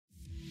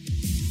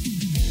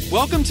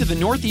Welcome to the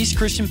Northeast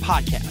Christian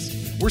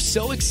Podcast. We're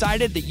so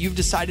excited that you've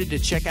decided to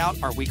check out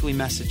our weekly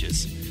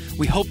messages.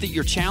 We hope that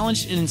you're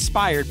challenged and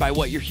inspired by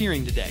what you're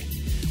hearing today.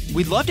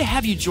 We'd love to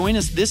have you join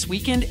us this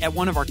weekend at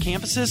one of our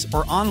campuses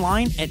or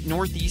online at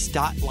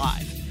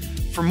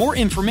northeast.live. For more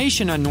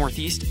information on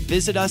Northeast,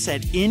 visit us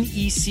at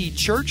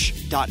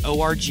necchurch.org.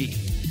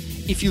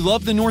 If you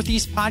love the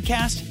Northeast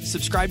Podcast,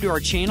 subscribe to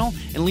our channel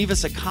and leave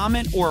us a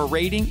comment or a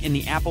rating in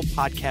the Apple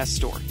Podcast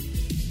Store.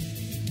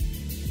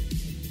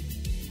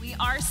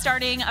 Are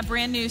starting a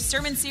brand new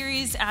sermon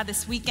series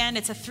this weekend.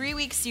 It's a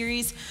 3-week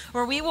series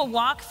where we will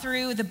walk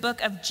through the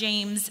book of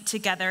James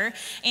together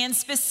and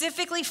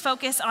specifically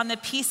focus on the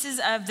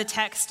pieces of the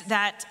text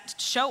that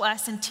show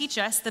us and teach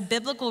us the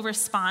biblical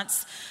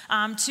response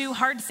to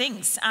hard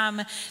things.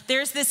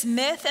 There's this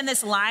myth and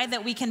this lie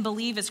that we can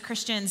believe as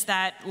Christians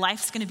that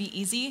life's going to be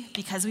easy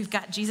because we've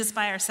got Jesus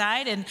by our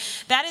side, and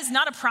that is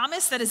not a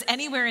promise that is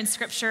anywhere in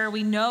Scripture.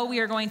 We know we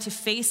are going to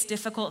face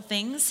difficult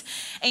things,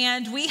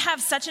 and we have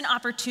such an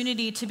opportunity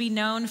to be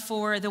known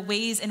for the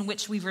ways in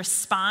which we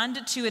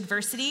respond to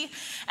adversity,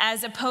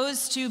 as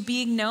opposed to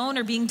being known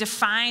or being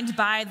defined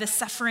by the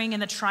suffering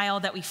and the trial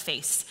that we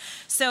face.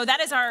 So that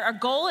is our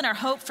goal and our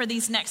hope for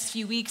these next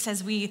few weeks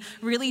as we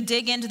really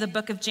dig into the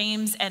book of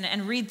James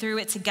and read through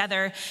it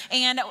together.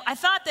 And I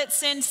thought that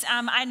since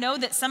I know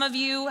that some of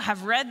you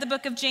have read the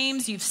book of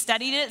James, you've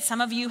studied it,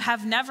 some of you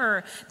have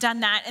never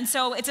done that. And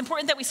so it's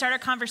important that we start our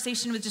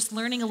conversation with just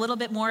learning a little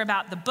bit more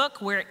about the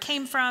book, where it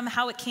came from,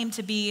 how it came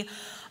to be,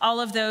 all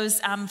of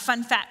those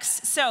fun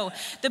facts. So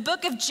the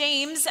book of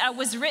James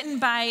was written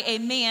by a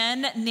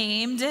man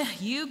named,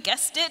 you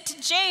guessed it,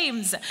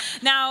 James.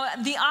 Now,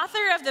 the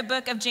author of the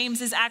book of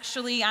James is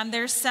actually,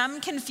 there's some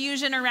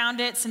confusion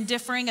around it, some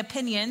differing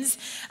opinions,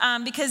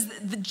 because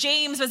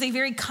James was a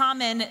very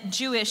common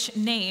Jewish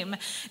name.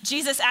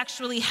 Jesus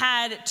actually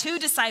had 2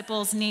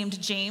 disciples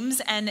named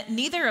James, and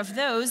neither of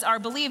those are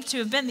believed to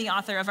have been the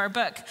author of our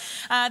book.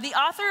 The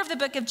author of the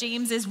book of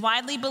James is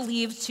widely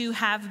believed to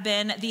have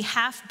been the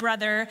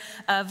half-brother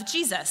of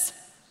Jesus.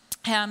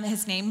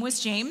 His name was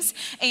James,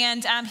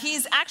 and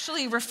he's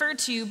actually referred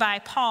to by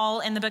Paul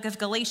in the book of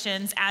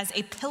Galatians as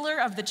a pillar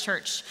of the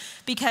church,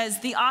 because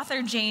the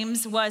author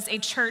James was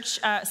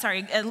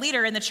a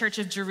leader in the church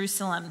of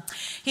Jerusalem.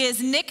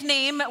 His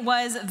nickname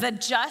was the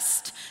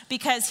Just,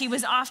 because he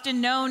was often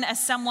known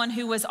as someone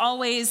who was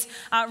always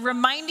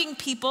reminding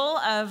people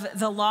of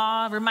the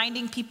law,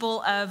 reminding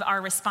people of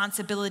our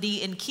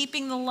responsibility in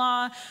keeping the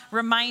law,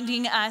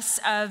 reminding us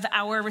of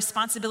our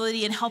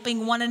responsibility in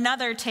helping one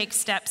another take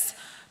steps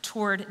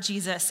toward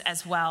Jesus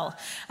as well.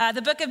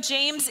 The book of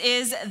James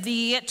is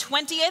the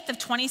 20th of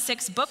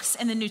 26 books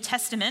in the New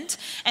Testament,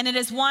 and it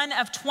is one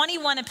of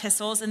 21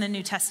 epistles in the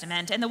New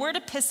Testament. And the word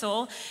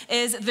epistle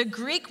is the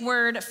Greek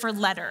word for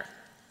letter.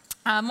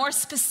 More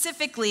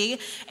specifically,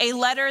 a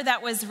letter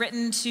that was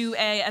written to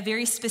a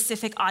very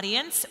specific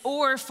audience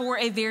or for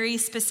a very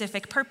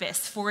specific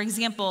purpose. For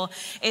example,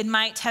 it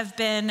might have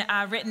been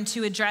written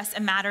to address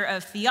a matter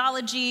of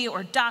theology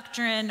or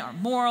doctrine or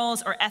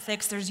morals or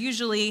ethics. There's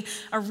usually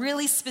a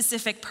really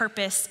specific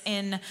purpose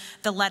in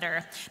the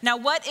letter. Now,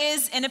 what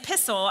is an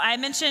epistle? I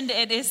mentioned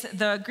it is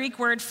the Greek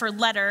word for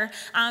letter,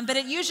 but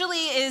it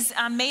usually is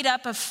made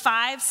up of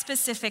 5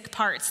 specific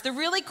parts. The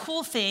really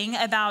cool thing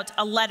about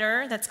a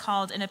letter that's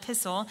called an epistle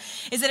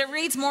is that it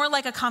reads more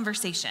like a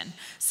conversation.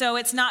 So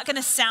it's not going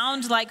to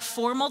sound like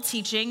formal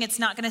teaching. It's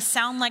not going to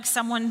sound like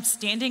someone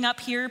standing up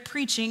here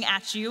preaching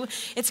at you.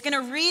 It's going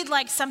to read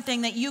like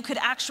something that you could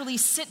actually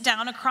sit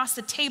down across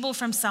the table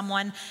from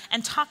someone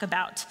and talk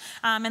about.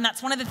 And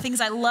that's one of the things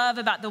I love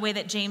about the way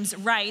that James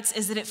writes,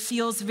 is that it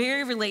feels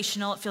very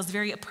relational, it feels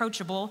very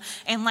approachable,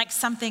 and like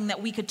something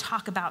that we could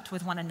talk about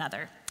with one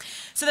another.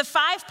 So the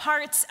 5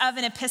 parts of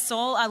an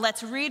epistle,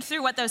 let's read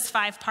through what those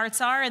 5 parts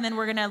are, and then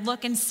we're going to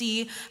look and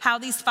see how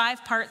these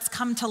 5 parts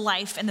come to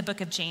life in the book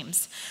of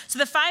James. So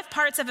the 5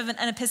 parts of an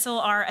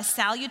epistle are a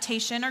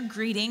salutation or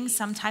greeting,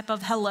 some type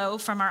of hello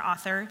from our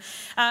author.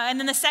 And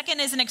then the second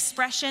is an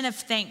expression of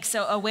thanks,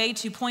 so a way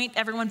to point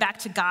everyone back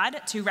to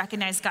God, to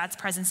recognize God's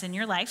presence in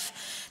your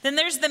life. Then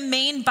there's the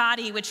main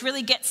body, which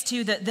really gets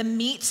to the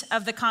meat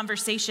of the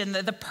conversation,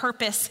 the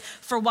purpose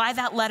for why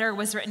that letter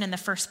was written in the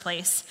first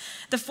place.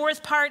 The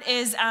 4th part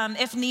is,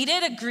 if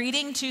needed, a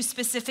greeting to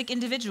specific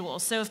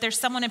individuals. So if there's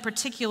someone in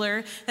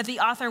particular that the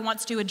author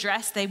wants to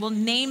address, they will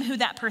name who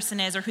that person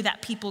is or who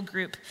that people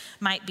group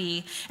might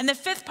be. And the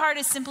 5th part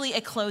is simply a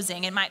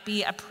closing. It might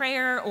be a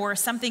prayer or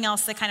something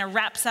else that kind of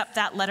wraps up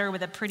that letter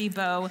with a pretty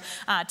bow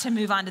to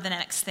move on to the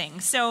next thing.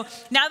 So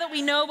now that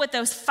we know what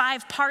those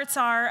 5 parts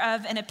are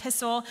of an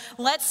epistle,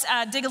 let's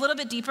dig a little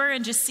bit deeper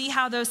and just see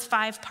how those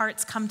 5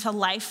 parts come to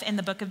life in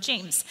the book of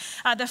James.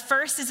 The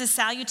first is a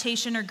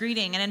salutation or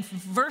greeting. And in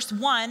verse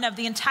 1 of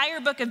the entire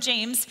book of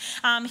James,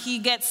 he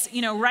gets,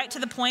 right to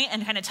the point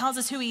and kind of tells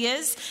us who he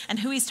is and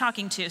who he's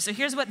talking to. So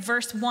here's what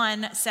verse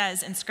 1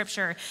 says in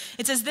Scripture.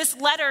 It says, "This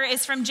letter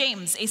is from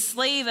James, a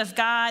slave of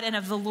God and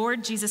of the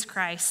Lord Jesus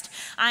Christ.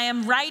 I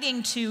am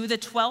writing to the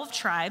 12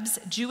 tribes,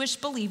 Jewish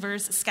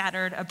believers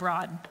scattered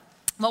abroad."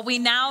 What we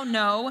now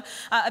know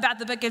about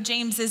the book of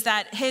James is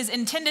that his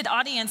intended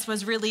audience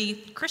was really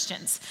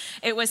Christians.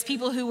 It was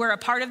people who were a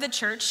part of the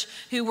church,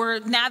 who were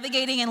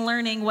navigating and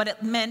learning what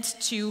it meant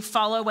to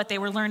follow what they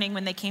were learning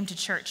when they came to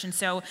church. And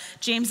so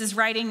James is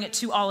writing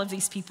to all of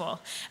these people.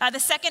 The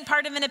second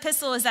part of an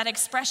epistle is that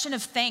expression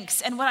of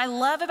thanks. And what I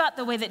love about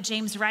the way that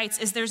James writes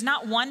is there's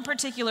not one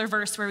particular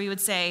verse where we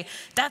would say,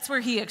 that's where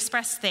he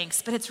expressed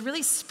thanks, but it's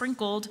really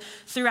sprinkled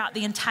throughout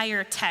the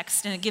entire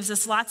text. And it gives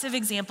us lots of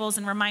examples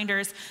and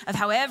reminders of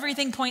how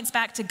everything points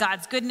back to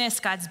God's goodness,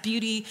 God's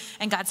beauty,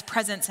 and God's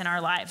presence in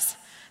our lives.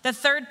 The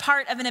third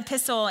part of an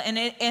epistle, and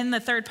in the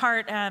third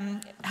part,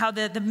 how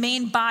the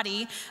main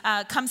body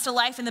comes to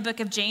life in the book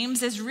of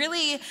James is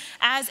really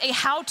as a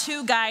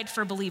how-to guide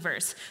for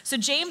believers. So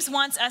James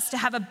wants us to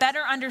have a better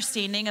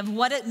understanding of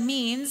what it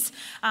means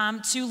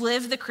to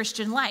live the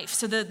Christian life.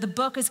 So the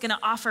book is going to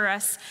offer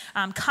us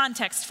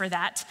context for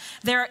that.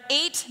 There are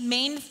 8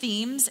 main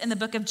themes in the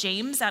book of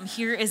James.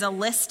 Here is a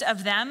list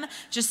of them,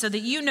 just so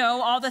that you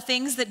know all the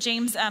things that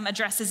James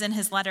addresses in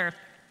his letter.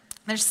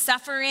 There's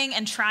suffering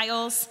and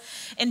trials,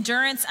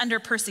 endurance under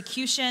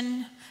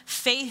persecution,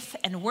 faith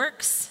and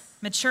works,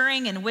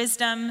 maturing in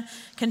wisdom,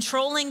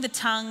 controlling the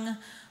tongue,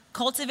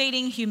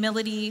 cultivating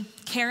humility,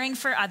 caring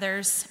for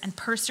others, and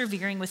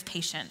persevering with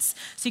patience.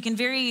 So you can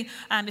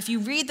if you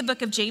read the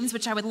book of James,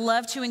 which I would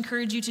love to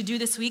encourage you to do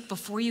this week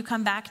before you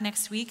come back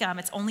next week,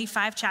 it's only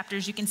 5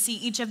 chapters. You can see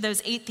each of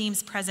those 8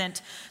 themes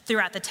present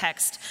throughout the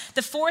text.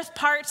 The fourth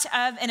part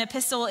of an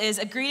epistle is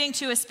a greeting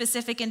to a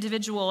specific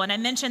individual. And I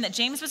mentioned that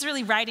James was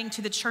really writing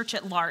to the church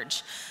at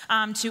large,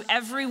 to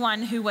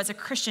everyone who was a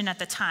Christian at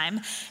the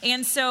time.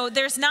 And so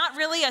there's not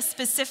really a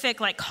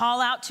specific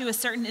call out to a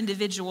certain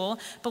individual,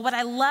 but what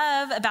I love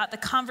about the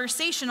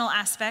conversational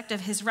aspect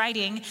of his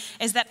writing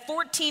is that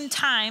 14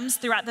 times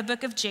throughout the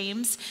book of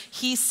James,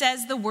 he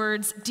says the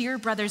words, dear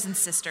brothers and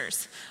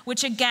sisters,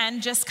 which again,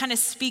 just kind of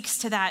speaks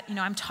to that,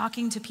 I'm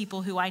talking to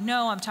people who I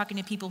know, I'm talking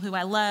to people who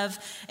I love,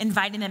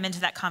 inviting them into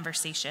that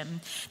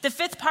conversation. The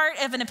fifth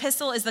part of an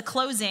epistle is the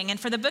closing.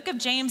 And for the book of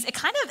James, it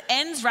kind of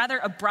ends rather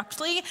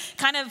abruptly,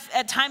 kind of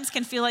at times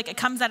can feel like it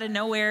comes out of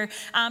nowhere,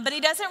 but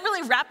he doesn't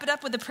really wrap it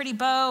up with a pretty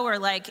bow or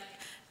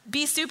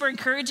be super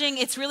encouraging.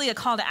 It's really a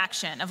call to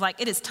action of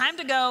it is time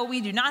to go. We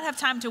do not have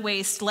time to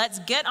waste. Let's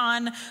get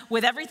on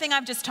with everything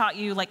I've just taught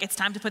you. It's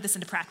time to put this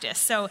into practice.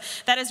 So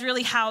that is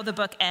really how the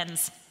book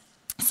ends.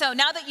 So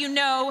now that you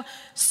know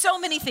so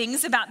many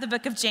things about the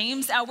book of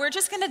James, we're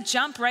just going to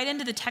jump right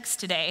into the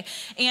text today.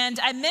 And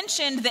I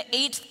mentioned the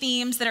 8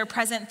 themes that are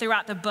present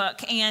throughout the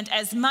book. And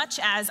as much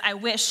as I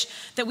wish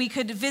that we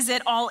could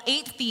visit all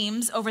 8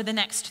 themes over the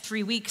next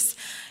 3 weeks,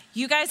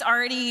 you guys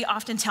already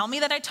often tell me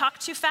that I talk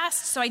too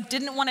fast, so I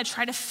didn't want to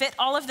try to fit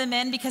all of them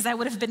in because I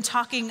would have been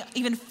talking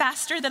even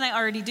faster than I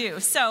already do.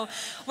 So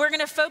we're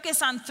going to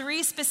focus on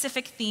 3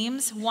 specific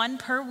themes, 1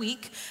 per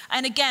week.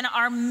 And again,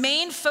 our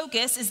main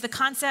focus is the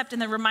concept and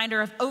the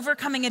reminder of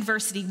overcoming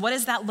adversity. What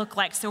does that look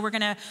like? So we're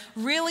going to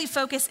really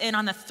focus in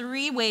on the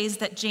 3 ways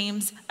that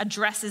James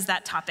addresses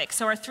that topic.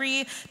 So our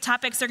 3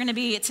 topics are going to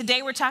be,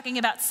 today we're talking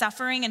about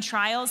suffering and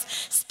trials,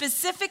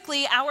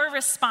 specifically our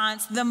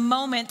response the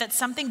moment that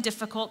something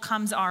difficult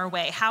comes our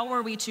way. How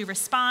are we to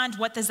respond?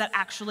 What does that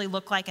actually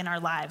look like in our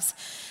lives?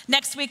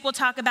 Next week, we'll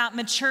talk about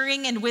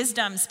maturing in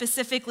wisdom,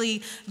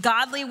 specifically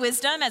godly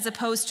wisdom as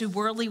opposed to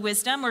worldly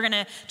wisdom. We're going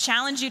to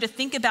challenge you to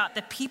think about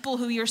the people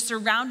who you're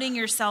surrounding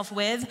yourself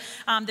with,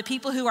 the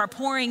people who are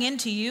pouring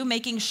into you,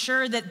 making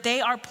sure that they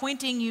are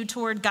pointing you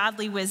toward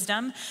godly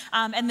wisdom,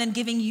 and then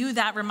giving you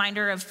that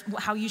reminder of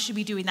how you should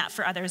be doing that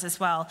for others as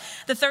well.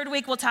 The third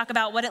week, we'll talk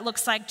about what it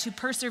looks like to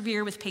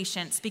persevere with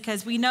patience,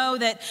 because we know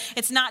that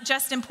it's not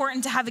just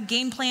important to have a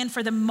game plan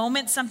for the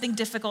moment something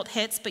difficult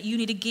hits, but you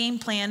need a game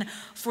plan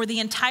for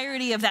the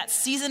entirety of that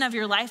season of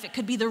your life. It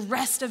could be the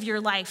rest of your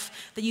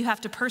life that you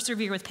have to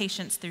persevere with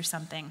patience through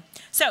something.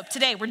 So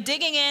today we're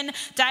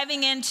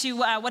diving into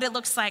what it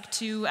looks like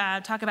to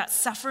talk about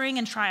suffering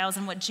and trials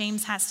and what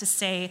James has to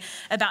say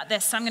about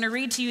this. So I'm going to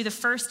read to you the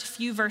first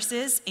few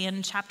verses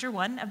in chapter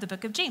 1 of the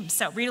book of James.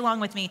 So read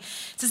along with me.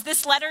 It says,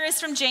 this letter is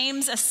from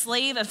James, a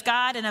slave of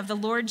God and of the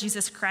Lord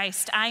Jesus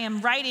Christ. I am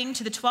writing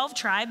to the 12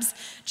 tribes,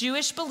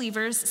 Jewish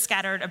believers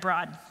scattered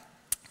abroad.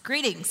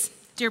 Greetings,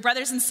 dear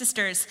brothers and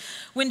sisters.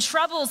 When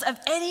troubles of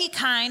any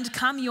kind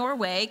come your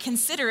way,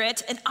 consider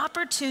it an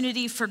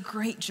opportunity for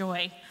great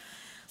joy.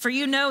 For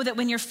you know that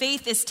when your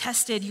faith is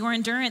tested, your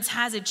endurance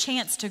has a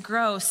chance to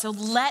grow, so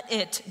let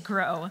it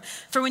grow.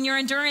 For when your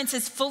endurance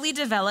is fully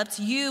developed,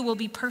 you will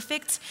be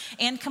perfect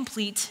and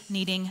complete,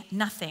 needing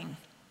nothing.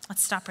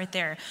 Let's stop right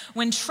there.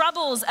 When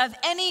troubles of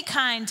any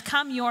kind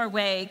come your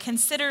way,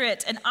 consider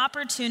it an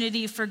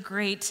opportunity for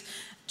great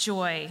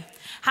joy.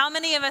 How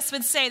many of us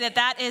would say that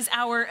that is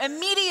our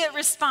immediate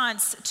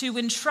response to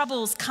when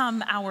troubles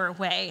come our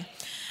way?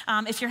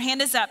 If your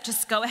hand is up,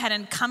 just go ahead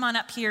and come on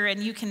up here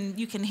and you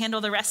can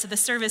handle the rest of the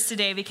service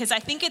today, because I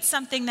think it's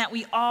something that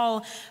we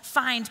all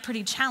find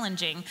pretty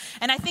challenging.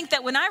 And I think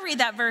that when I read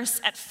that verse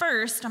at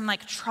first, I'm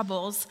like,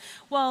 troubles.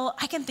 Well,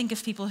 I can think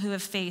of people who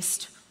have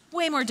faced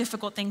way more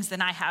difficult things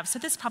than I have, so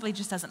this probably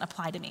just doesn't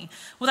apply to me.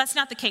 Well, that's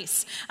not the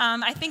case.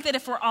 I think that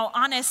if we're all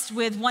honest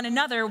with one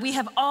another, we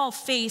have all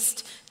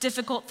faced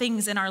difficult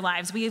things in our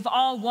lives. We have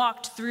all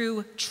walked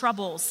through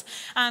troubles.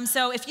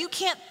 So if you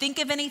can't think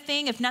of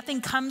anything, if nothing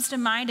comes to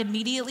mind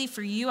immediately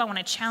for you, I want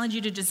to challenge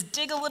you to just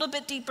dig a little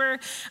bit deeper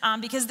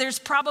because there's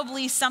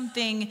probably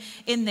something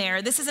in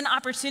there. This is an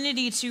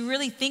opportunity to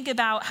really think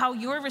about how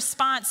your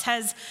response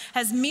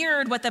has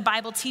mirrored what the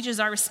Bible teaches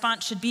our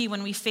response should be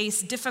when we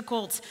face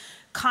difficult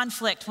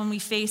conflict, when we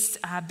face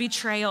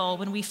betrayal,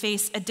 when we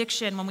face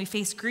addiction, when we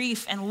face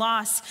grief and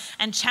loss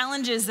and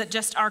challenges that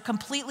just are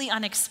completely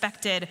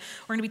unexpected.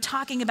 We're going to be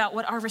talking about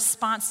what our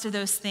response to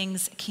those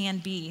things can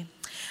be.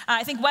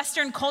 I think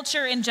Western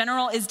culture in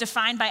general is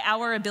defined by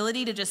our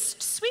ability to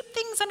just sweep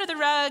things under the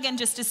rug and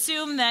just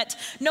assume that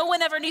no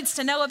one ever needs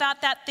to know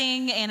about that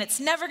thing and it's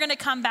never going to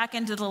come back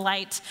into the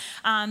light.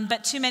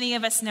 But too many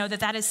of us know that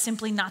that is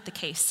simply not the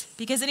case.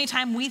 Because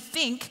anytime we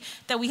think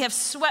that we have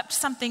swept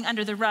something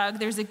under the rug,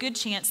 there's a good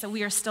chance that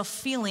we are still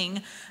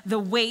feeling the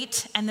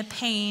weight and the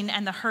pain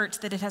and the hurt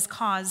that it has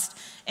caused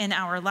in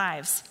our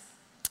lives.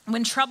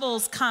 When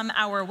troubles come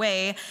our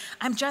way,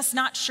 I'm just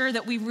not sure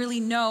that we really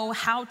know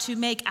how to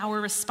make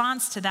our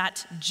response to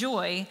that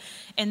joy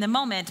in the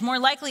moment. More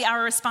likely,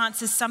 our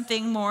response is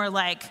something more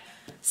like,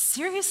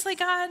 seriously,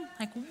 God?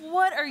 Like,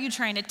 what are you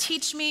trying to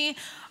teach me?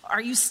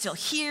 Are you still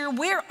here?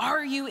 Where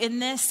are you in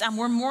this?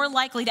 We're more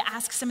likely to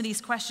ask some of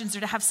these questions or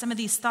to have some of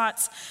these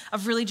thoughts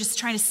of really just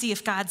trying to see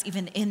if God's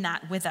even in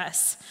that with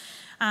us.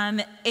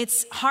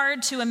 It's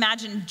hard to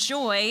imagine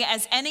joy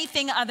as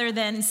anything other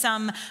than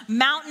some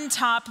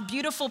mountaintop,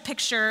 beautiful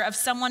picture of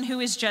someone who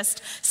is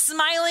just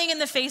smiling in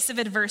the face of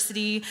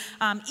adversity,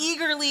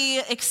 eagerly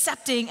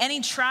accepting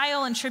any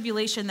trial and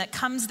tribulation that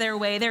comes their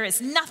way. There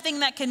is nothing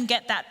that can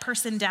get that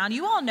person down.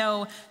 You all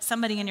know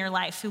somebody in your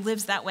life who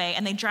lives that way,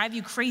 and they drive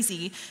you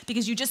crazy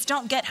because you just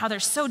don't get how they're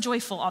so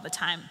joyful all the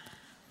time.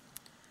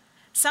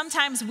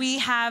 Sometimes we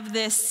have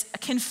this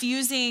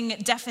confusing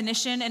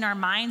definition in our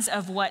minds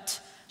of what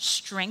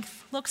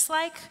strength looks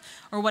like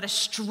or what a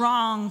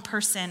strong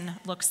person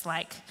looks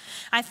like.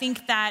 I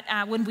think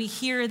that when we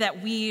hear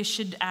that we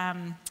should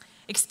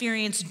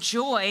experience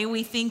joy,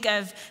 we think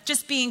of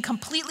just being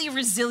completely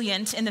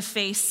resilient in the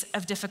face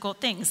of difficult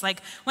things.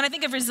 Like when I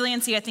think of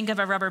resiliency, I think of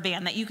a rubber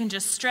band that you can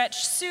just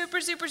stretch super,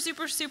 super,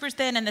 super, super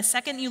thin, and the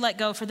second you let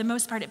go, for the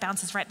most part, it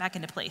bounces right back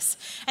into place.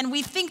 And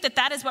we think that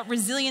that is what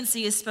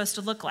resiliency is supposed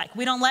to look like.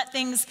 We don't let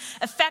things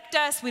affect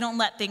us. We don't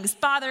let things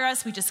bother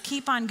us. We just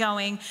keep on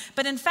going.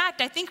 But in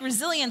fact, I think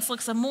resilience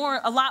looks a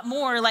lot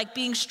more like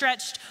being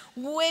stretched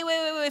way, way,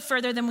 way, way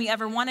further than we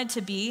ever wanted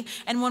to be.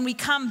 And when we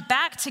come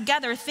back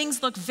together,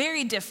 things look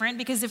very different,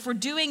 because if we're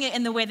doing it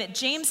in the way that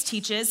James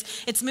teaches,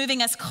 it's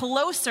moving us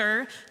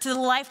closer to the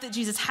life that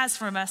Jesus has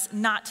for us,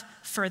 not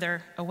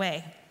further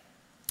away.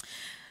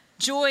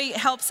 Joy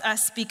helps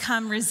us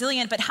become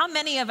resilient, but how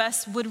many of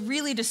us would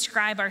really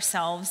describe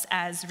ourselves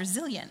as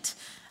resilient?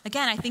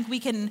 Again, I think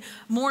we can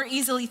more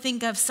easily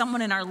think of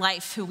someone in our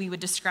life who we would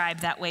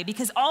describe that way,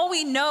 because all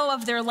we know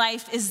of their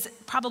life is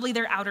probably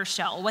their outer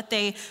shell, what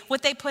they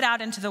put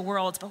out into the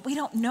world, but we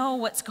don't know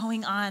what's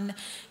going on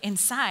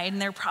inside,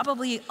 and they're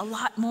probably a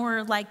lot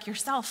more like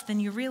yourself than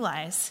you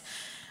realize.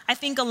 I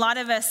think a lot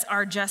of us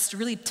are just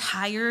really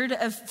tired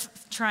of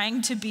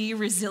trying to be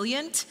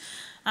resilient.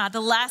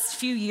 The last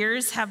few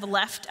years have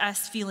left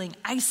us feeling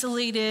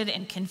isolated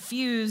and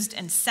confused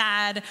and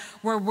sad.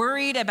 We're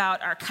worried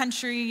about our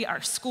country,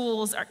 our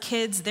schools, our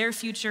kids, their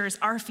futures,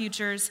 our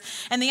futures.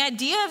 And the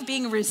idea of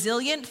being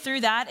resilient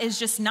through that is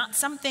just not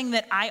something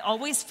that I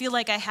always feel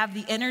like I have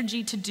the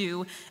energy to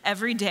do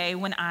every day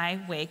when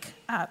I wake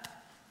up.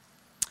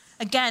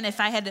 Again, if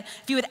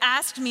you had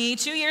asked me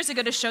 2 years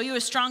ago to show you a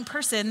strong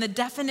person, the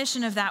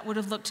definition of that would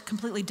have looked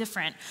completely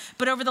different.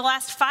 But over the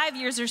last 5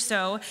 years or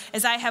so,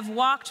 as I have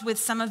walked with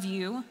some of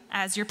you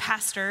as your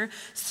pastor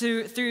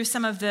through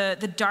some of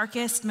the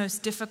darkest,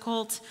 most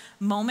difficult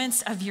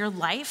moments of your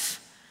life,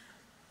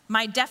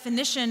 my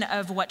definition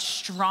of what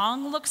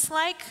strong looks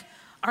like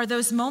are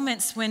those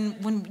moments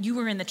when you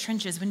were in the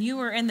trenches, when you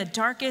were in the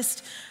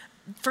darkest,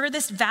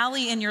 furthest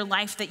valley in your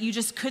life that you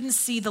just couldn't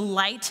see the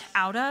light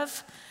out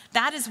of.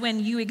 That is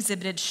when you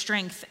exhibited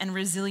strength and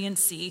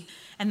resiliency,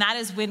 and that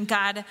is when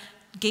God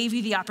gave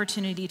you the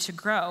opportunity to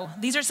grow.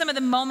 These are some of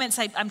the moments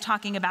I'm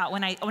talking about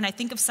when I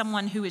think of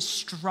someone who is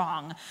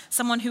strong,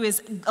 someone who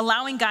is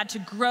allowing God to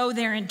grow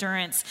their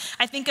endurance.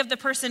 I think of the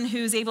person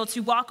who's able to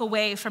walk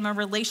away from a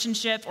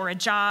relationship or a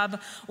job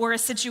or a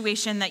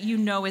situation that you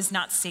know is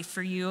not safe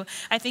for you.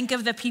 I think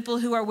of the people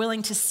who are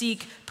willing to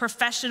seek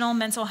professional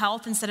mental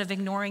health instead of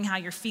ignoring how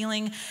you're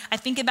feeling. I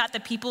think about the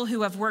people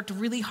who have worked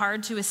really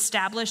hard to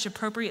establish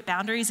appropriate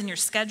boundaries in your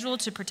schedule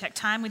to protect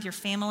time with your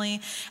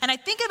family. And I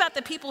think about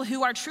the people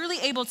who are truly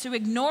able to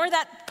ignore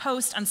that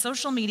post on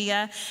social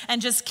media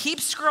and just keep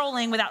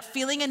scrolling without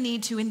feeling a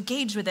need to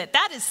engage with it.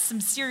 That is some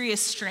serious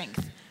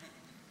strength.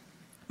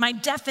 My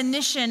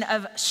definition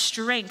of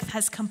strength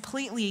has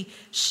completely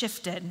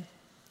shifted.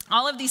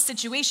 All of these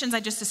situations I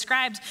just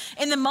described,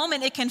 in the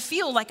moment, it can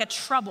feel like a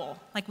trouble,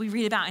 like we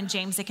read about in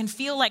James. It can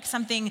feel like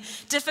something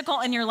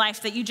difficult in your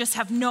life that you just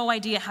have no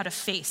idea how to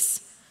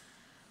face.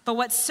 But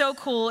what's so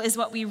cool is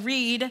what we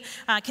read,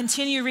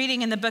 continue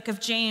reading in the book of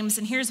James,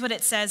 and here's what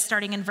it says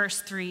starting in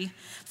verse 3.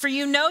 For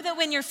you know that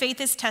when your faith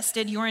is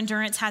tested, your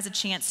endurance has a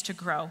chance to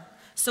grow.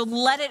 So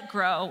let it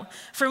grow.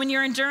 For when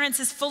your endurance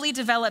is fully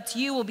developed,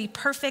 you will be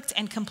perfect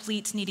and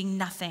complete, needing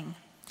nothing.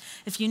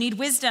 If you need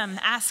wisdom,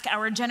 ask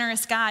our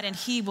generous God, and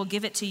he will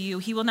give it to you.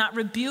 He will not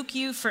rebuke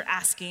you for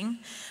asking.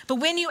 But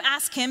when you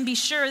ask him, be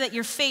sure that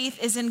your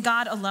faith is in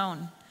God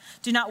alone.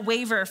 Do not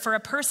waver, for a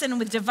person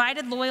with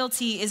divided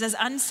loyalty is as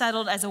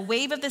unsettled as a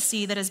wave of the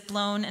sea that is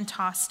blown and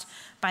tossed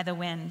by the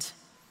wind.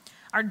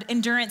 Our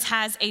endurance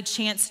has a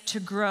chance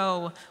to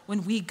grow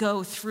when we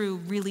go through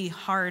really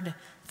hard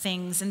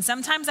things. And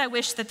sometimes I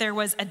wish that there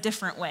was a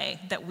different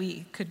way that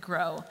we could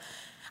grow.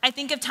 I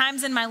think of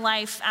times in my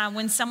life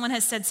when someone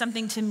has said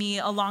something to me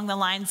along the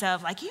lines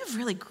of, like, you've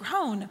really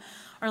grown,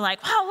 or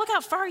like, wow, look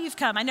how far you've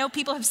come. I know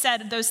people have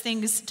said those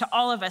things to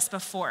all of us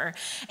before.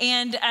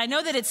 And I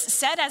know that it's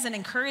said as an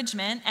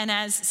encouragement and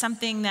as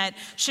something that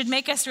should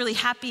make us really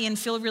happy and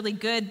feel really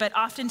good. But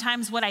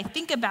oftentimes what I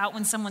think about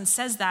when someone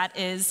says that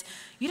is,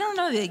 you don't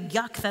know the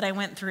yuck that I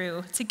went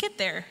through to get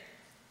there.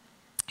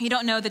 You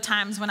don't know the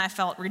times when I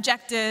felt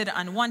rejected,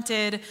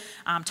 unwanted,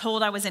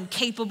 told I was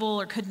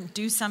incapable or couldn't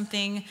do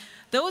something.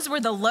 Those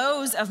were the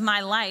lows of my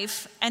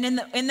life.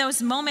 And in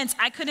those moments,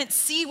 I couldn't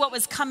see what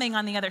was coming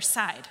on the other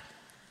side.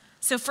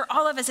 So for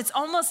all of us, it's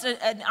almost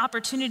an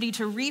opportunity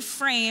to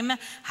reframe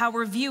how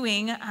we're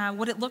viewing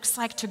what it looks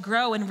like to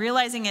grow and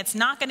realizing it's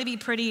not going to be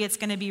pretty, it's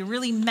going to be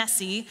really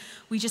messy.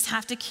 We just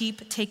have to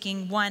keep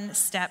taking one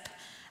step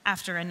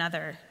after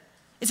another.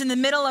 It's in the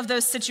middle of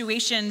those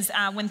situations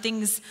when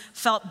things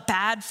felt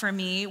bad for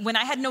me, when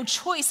I had no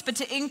choice but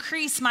to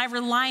increase my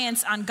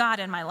reliance on God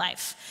in my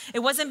life. It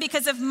wasn't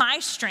because of my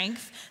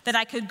strength that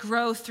I could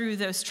grow through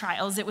those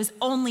trials. It was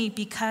only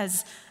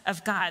because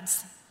of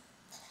God's.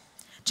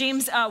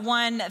 James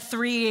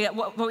 1:3,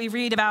 what we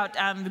read about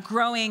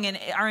growing in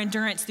our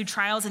endurance through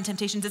trials and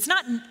temptations, it's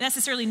not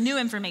necessarily new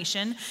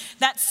information.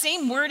 That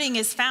same wording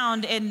is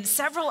found in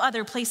several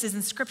other places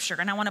in Scripture,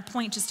 and I want to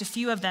point just a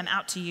few of them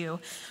out to you.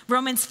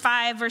 Romans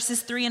 5,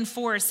 verses 3 and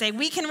 4 say,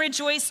 we can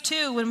rejoice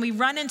too when we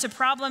run into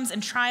problems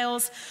and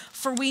trials,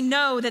 for we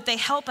know that they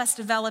help us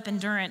develop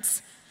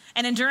endurance.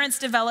 And endurance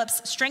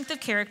develops strength of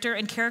character,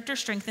 and character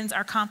strengthens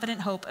our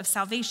confident hope of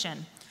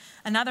salvation.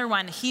 Another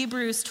one,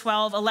 Hebrews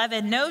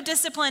 12:11. No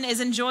discipline is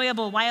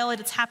enjoyable while it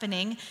is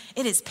happening.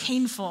 It is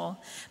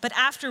painful. But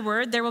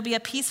afterward, there will be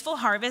a peaceful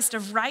harvest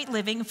of right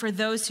living for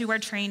those who are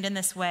trained in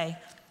this way.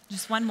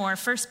 Just one more,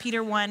 1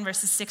 Peter 1,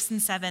 verses 6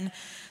 and 7.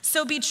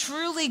 So be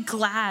truly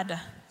glad.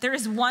 There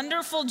is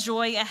wonderful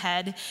joy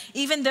ahead,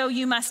 even though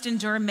you must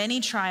endure many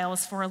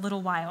trials for a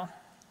little while.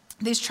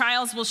 These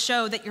trials will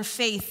show that your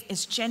faith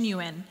is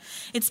genuine.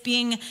 It's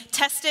being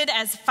tested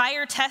as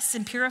fire tests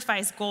and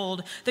purifies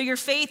gold, though your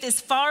faith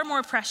is far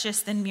more precious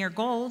than mere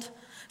gold.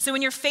 So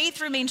when your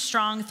faith remains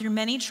strong through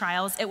many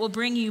trials, it will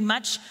bring you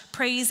much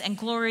praise and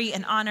glory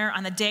and honor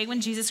on the day when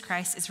Jesus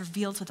Christ is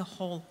revealed to the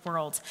whole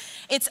world.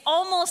 It's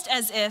almost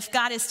as if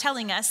God is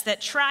telling us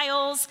that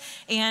trials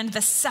and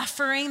the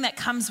suffering that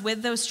comes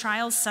with those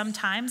trials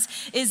sometimes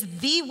is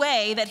the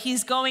way that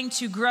he's going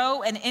to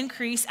grow and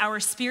increase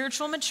our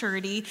spiritual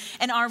maturity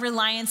and our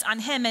reliance on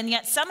him. And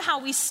yet somehow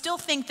we still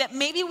think that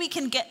maybe we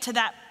can get to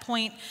that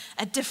point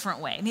a different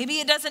way. Maybe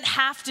it doesn't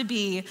have to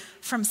be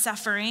from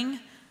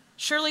suffering.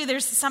 Surely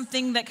there's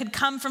something that could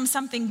come from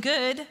something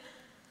good,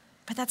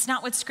 but that's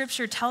not what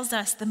Scripture tells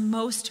us the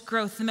most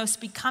growth, the most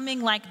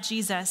becoming like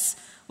Jesus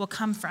will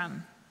come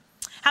from.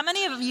 How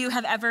many of you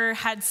have ever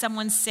had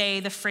someone say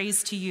the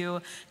phrase to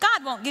you,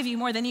 God won't give you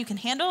more than you can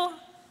handle?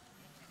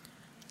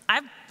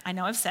 I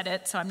know I've said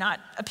it, so I'm not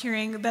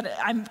appearing that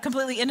I'm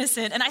completely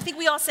innocent. And I think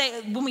we all say,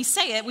 when we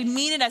say it, we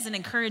mean it as an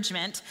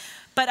encouragement,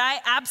 but I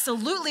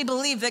absolutely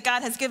believe that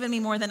God has given me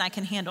more than I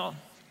can handle.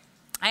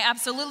 I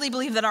absolutely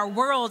believe that our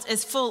world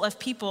is full of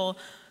people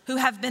who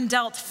have been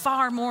dealt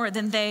far more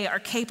than they are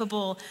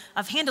capable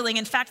of handling.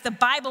 In fact, the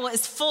Bible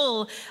is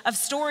full of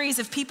stories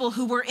of people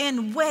who were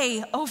in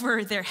way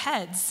over their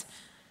heads.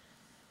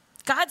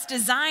 God's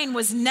design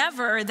was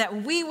never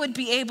that we would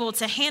be able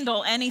to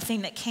handle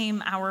anything that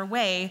came our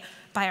way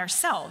by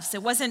ourselves.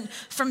 It wasn't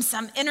from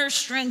some inner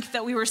strength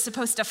that we were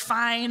supposed to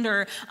find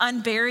or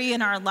unbury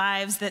in our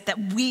lives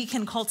that we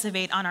can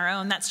cultivate on our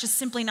own. That's just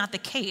simply not the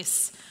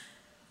case.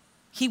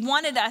 He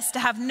wanted us to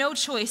have no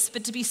choice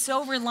but to be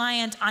so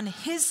reliant on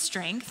his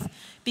strength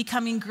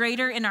becoming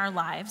greater in our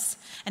lives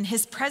and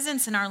his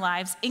presence in our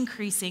lives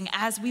increasing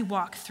as we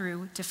walk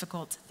through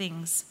difficult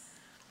things.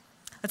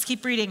 Let's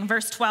keep reading.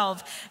 Verse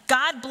 12.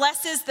 God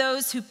blesses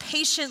those who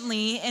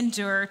patiently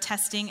endure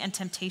testing and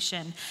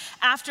temptation.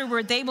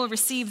 Afterward, they will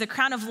receive the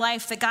crown of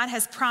life that God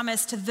has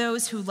promised to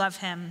those who love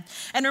him.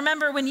 And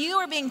remember, when you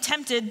are being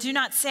tempted, do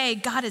not say,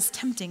 God is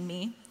tempting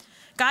me.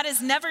 God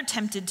is never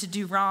tempted to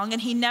do wrong,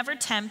 and he never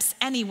tempts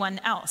anyone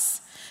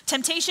else.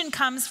 Temptation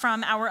comes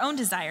from our own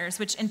desires,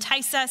 which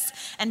entice us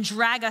and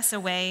drag us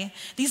away.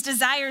 These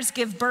desires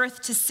give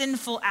birth to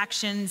sinful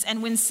actions,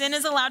 and when sin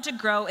is allowed to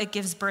grow, it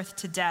gives birth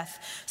to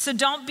death. So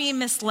don't be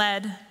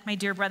misled, my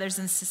dear brothers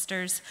and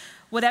sisters.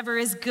 Whatever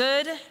is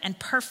good and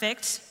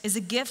perfect is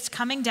a gift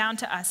coming down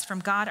to us from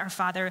God our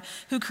Father,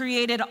 who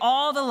created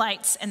all the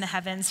lights in the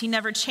heavens. He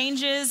never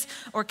changes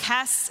or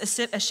casts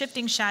a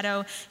shifting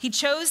shadow. He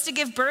chose to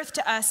give birth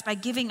to us by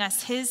giving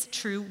us his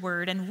true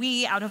word, and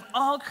we, out of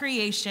all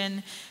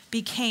creation,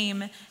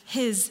 became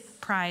his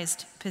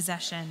prized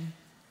possession.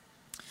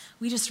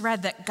 We just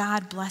read that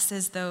God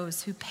blesses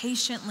those who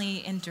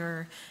patiently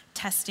endure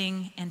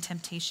testing and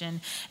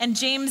temptation. And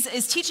James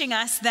is teaching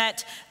us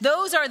that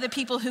those are the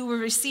people who will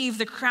receive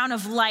the crown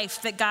of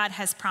life that God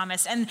has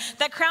promised. And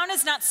that crown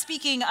is not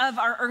speaking of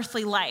our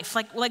earthly life.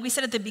 Like we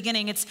said at the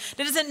beginning, that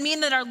doesn't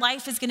mean that our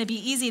life is going to be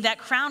easy. That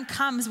crown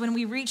comes when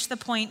we reach the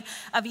point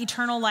of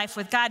eternal life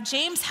with God.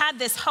 James had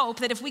this hope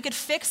that if we could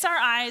fix our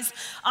eyes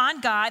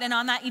on God and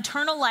on that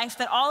eternal life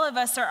that all of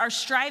us are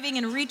striving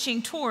and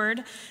reaching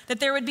toward,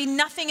 that there would be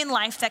nothing in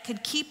life that could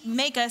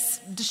make us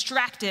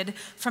distracted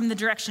from the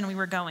direction we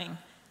were going.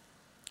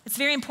 It's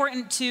very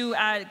important to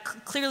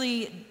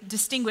clearly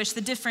distinguish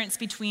the difference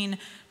between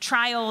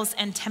trials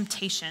and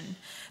temptation,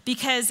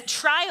 because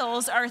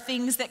trials are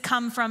things that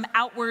come from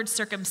outward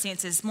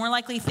circumstances, more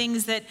likely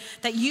things that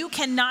you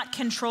cannot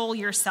control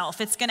yourself.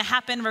 It's going to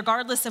happen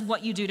regardless of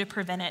what you do to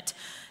prevent it.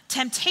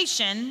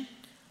 Temptation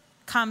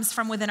comes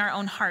from within our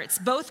own hearts.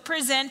 Both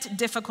present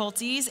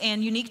difficulties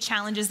and unique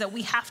challenges that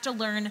we have to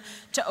learn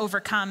to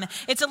overcome.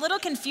 It's a little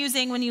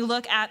confusing when you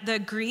look at the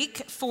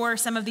Greek for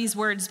some of these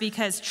words,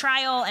 because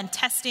trial and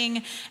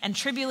testing and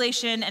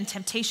tribulation and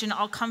temptation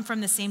all come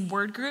from the same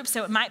word group.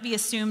 So it might be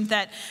assumed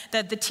that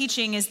the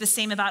teaching is the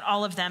same about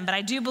all of them. But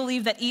I do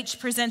believe that each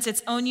presents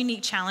its own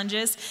unique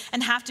challenges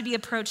and have to be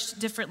approached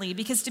differently.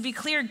 Because to be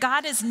clear,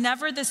 God is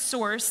never the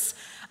source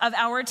of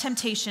our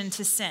temptation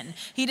to sin.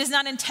 He does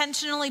not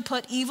intentionally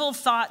put evil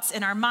thoughts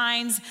in our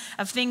minds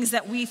of things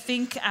that we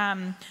think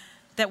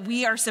that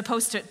we are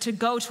supposed to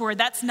go toward.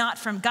 That's not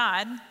from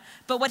God.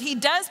 But what he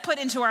does put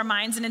into our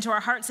minds and into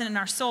our hearts and in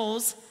our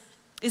souls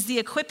is the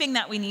equipping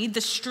that we need, the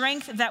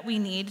strength that we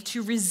need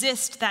to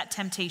resist that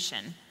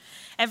temptation.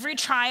 Every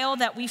trial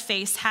that we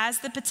face has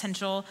the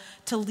potential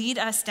to lead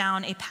us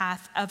down a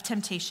path of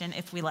temptation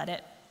if we let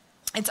it.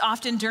 It's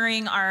often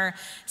during our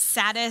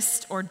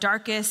saddest or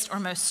darkest or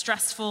most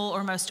stressful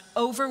or most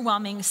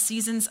overwhelming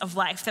seasons of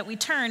life that we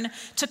turn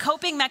to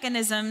coping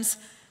mechanisms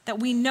that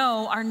we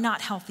know are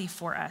not healthy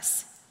for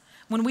us.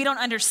 When we don't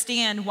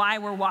understand why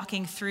we're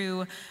walking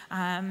through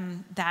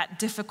that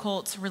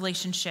difficult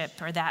relationship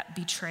or that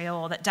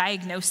betrayal, that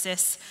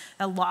diagnosis,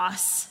 the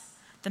loss,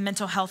 the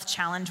mental health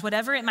challenge,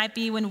 whatever it might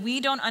be, when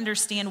we don't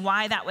understand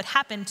why that would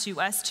happen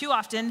to us, too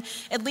often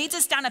it leads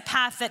us down a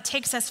path that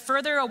takes us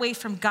further away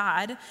from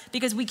God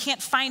because we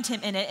can't find him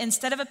in it,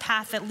 instead of a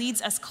path that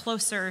leads us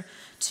closer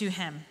to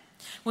him.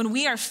 When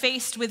we are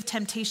faced with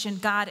temptation,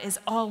 God is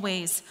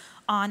always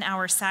on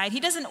our side. He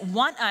doesn't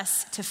want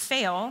us to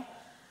fail,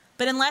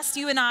 but unless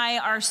you and I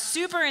are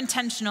super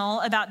intentional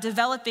about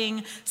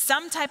developing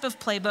some type of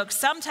playbook,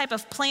 some type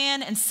of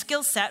plan and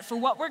skill set for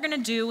what we're going to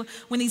do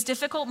when these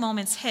difficult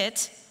moments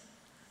hit,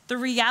 the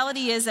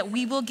reality is that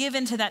we will give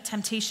into that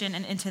temptation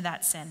and into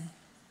that sin.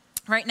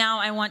 Right now,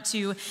 I want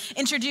to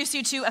introduce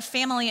you to a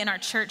family in our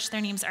church.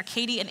 Their names are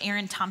Katie and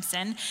Aaron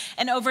Thompson.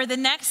 And over the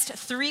next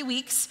 3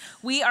 weeks,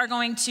 we are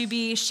going to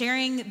be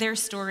sharing their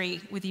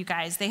story with you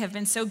guys. They have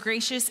been so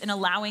gracious in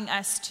allowing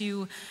us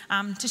to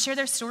share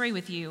their story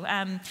with you.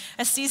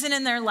 A season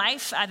in their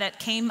life that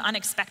came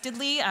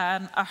unexpectedly,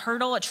 a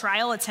hurdle, a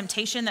trial, a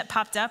temptation that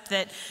popped up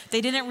that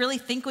they didn't really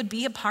think would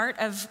be a part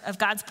of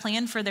God's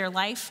plan for their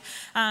life.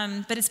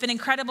 But it's been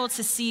incredible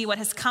to see what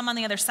has come on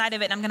the other side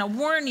of it. And I'm going to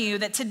warn you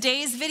that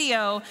today's video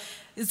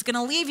is going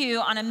to leave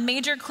you on a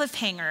major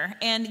cliffhanger.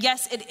 And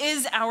yes, it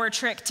is our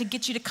trick to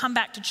get you to come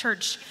back to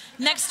church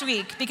next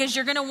week because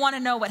you're going to want to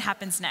know what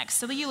happens next.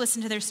 So will you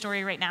listen to their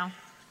story right now?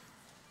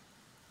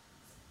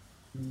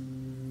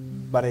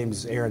 My name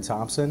is Aaron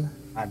Thompson.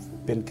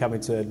 I've been coming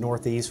to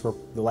Northeast for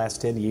the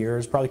last 10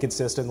 years, probably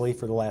consistently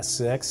for the last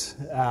 6.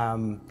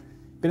 Been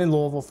in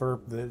Louisville for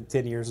the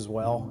 10 years as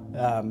well.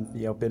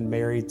 Been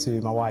married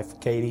to my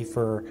wife, Katie,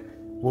 for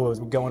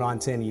going on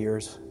 10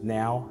 years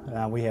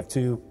now. We have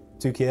two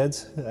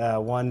kids,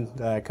 one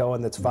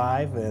Cohen that's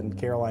 5 and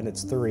Caroline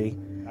that's 3.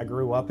 I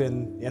grew up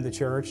in the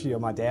church.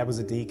 My dad was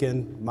a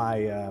deacon.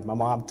 My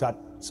mom taught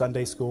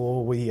Sunday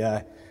school. We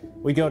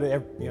go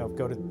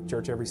to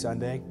church every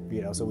Sunday.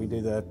 So we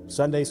do the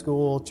Sunday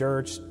school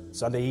church,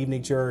 Sunday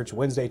evening church,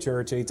 Wednesday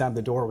church. Anytime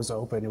the door was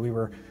open, and we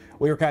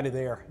were kind of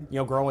there.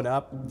 Growing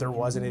up, there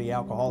wasn't any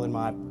alcohol in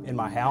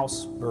my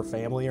house or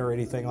family or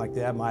anything like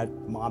that. My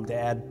mom,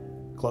 dad,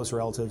 close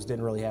relatives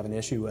didn't really have an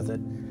issue with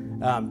it.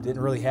 Didn't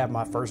really have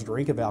my first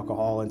drink of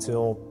alcohol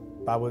until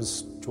I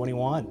was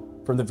 21.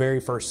 From the very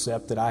first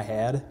sip that I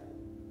had,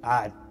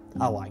 I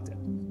liked it.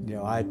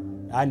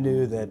 I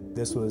knew that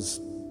this was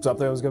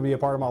something that was going to be a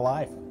part of my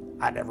life.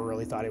 I never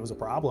really thought it was a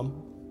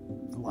problem.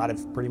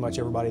 Pretty much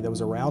everybody that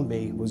was around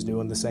me was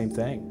doing the same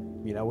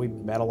thing. You know, we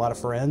met a lot of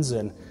friends,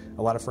 and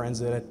a lot of friends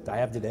that I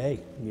have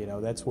today. You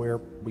know, that's where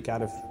we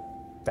kind of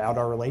found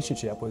our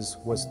relationship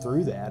was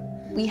through that.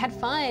 We had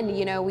fun.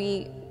 You know,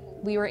 we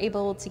were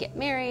able to get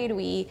married.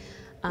 We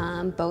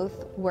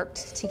both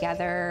worked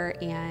together,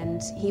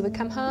 and he would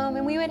come home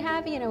and we would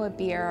have, you know, a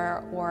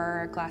beer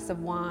or a glass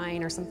of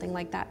wine or something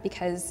like that,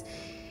 because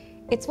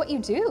it's what you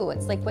do.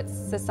 It's like what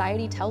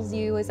society tells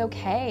you is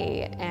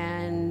okay.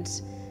 And,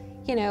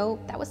 you know,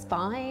 that was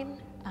fine.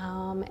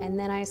 And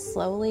then I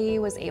slowly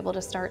was able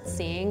to start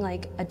seeing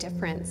like a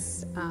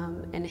difference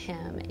in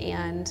him.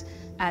 And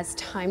as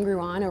time grew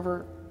on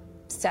over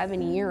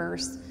 7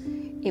 years,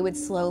 it would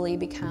slowly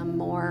become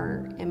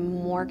more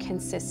and more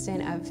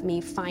consistent of me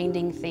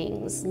finding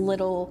things,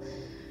 little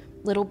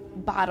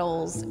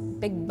bottles,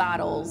 big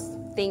bottles,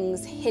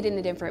 things hidden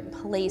in different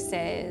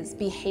places,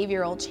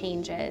 behavioral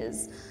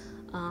changes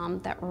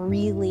that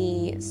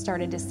really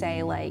started to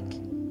say, like,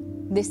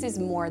 this is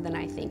more than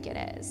I think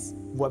it is.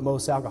 What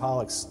most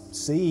alcoholics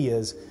see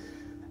is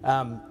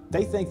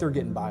they think they're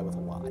getting by with a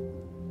lot.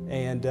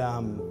 And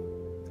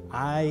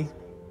I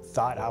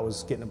thought I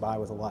was getting by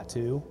with a lot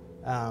too,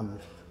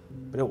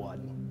 but it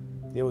wasn't.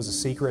 It was a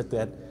secret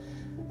that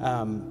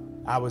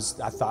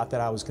I thought that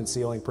I was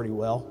concealing pretty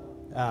well.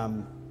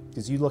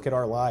 Because you look at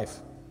our life,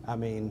 I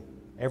mean,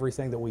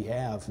 everything that we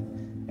have,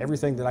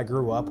 everything that I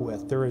grew up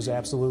with, there is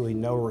absolutely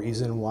no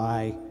reason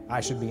why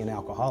I should be an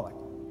alcoholic.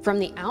 From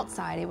the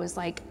outside, it was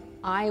like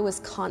I was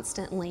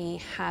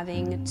constantly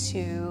having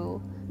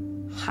to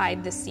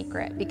hide the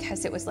secret,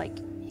 because it was like,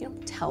 you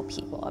don't tell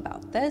people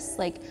about this.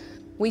 Like,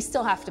 we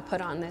still have to put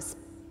on this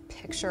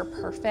picture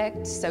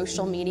perfect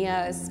social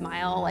media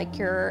smile, like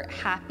your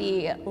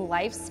happy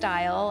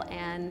lifestyle,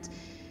 and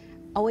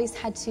always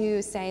had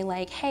to say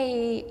like,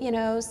 hey, you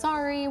know,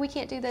 sorry, we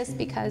can't do this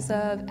because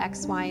of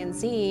X, Y, and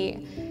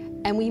Z.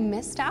 And we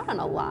missed out on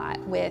a lot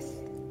with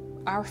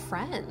our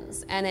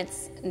friends. And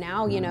it's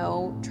now, you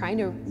know, trying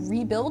to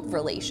rebuild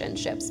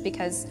relationships,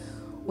 because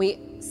we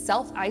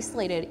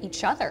self-isolated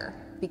each other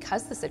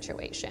because of the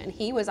situation.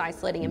 He was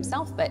isolating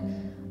himself, but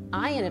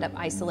I ended up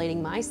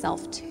isolating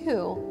myself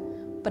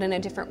too, but in a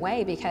different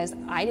way, because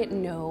I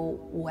didn't know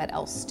what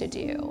else to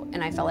do.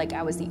 And I felt like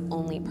I was the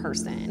only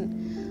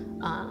person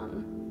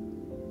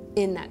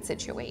in that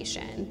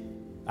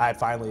situation. I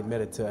finally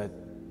admitted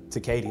to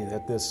Katie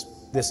that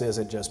this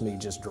isn't just me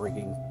just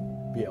drinking,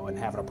 you know, and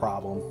having a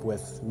problem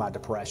with my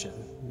depression,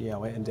 you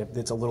know, and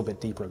it's a little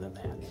bit deeper than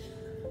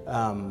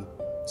that.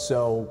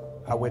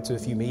 So I went to a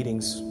few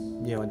meetings,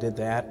 you know, and did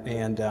that,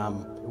 and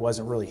it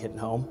wasn't really hitting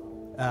home.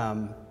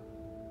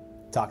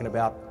 Talking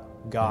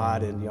about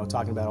God and, you know,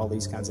 talking about all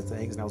these kinds of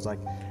things, and I was like,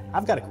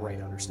 I've got a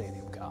great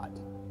understanding of God.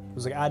 I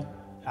was like,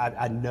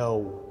 I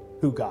know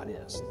who God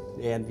is,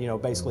 and, you know,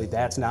 basically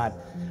that's not,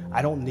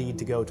 I don't need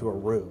to go to a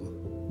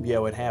room, you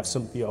know, and have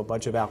some, you know, a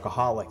bunch of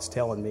alcoholics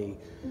telling me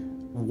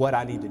what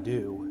I need to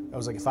do. I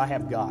was like, if I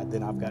have God,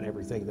 then I've got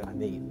everything that I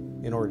need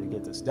in order to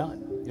get this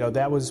done. You know,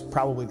 that was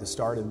probably the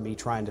start of me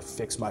trying to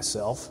fix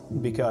myself,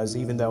 because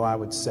even though I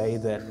would say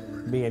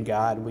that me and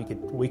God,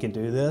 we can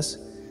do this,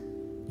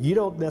 you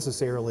don't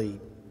necessarily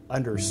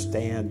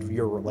understand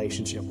your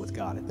relationship with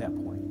God at that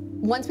point.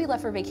 Once we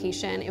left for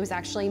vacation, it was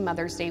actually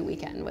Mother's Day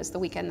weekend, was the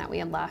weekend that we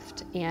had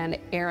left, and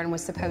Aaron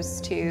was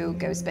supposed to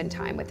go spend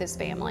time with his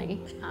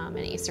family in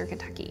Eastern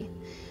Kentucky.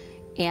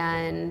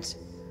 And,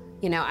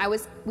 you know,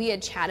 we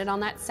had chatted on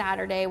that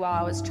Saturday while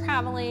I was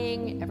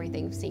traveling.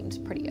 Everything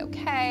seemed pretty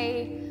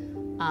okay.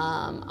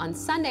 On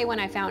Sunday, when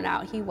I found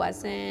out he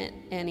wasn't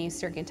in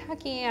Eastern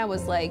Kentucky, I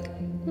was like,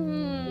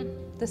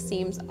 this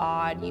seems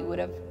odd.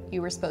 You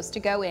were supposed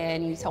to go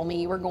in. You told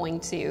me you were going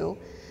to.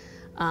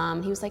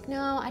 He was like,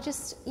 no, I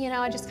just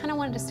kind of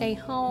wanted to stay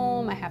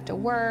home. I have to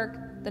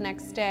work the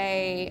next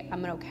day.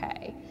 I'm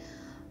okay.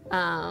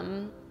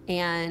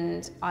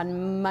 And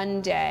on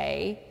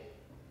Monday,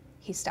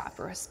 he stopped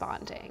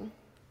responding.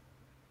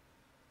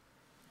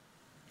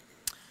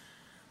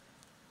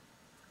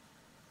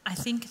 I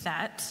think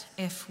that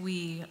if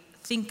we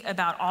think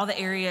about all the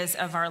areas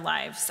of our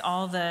lives,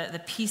 all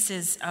the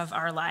pieces of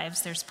our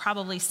lives, there's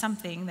probably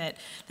something that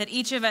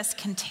each of us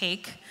can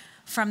take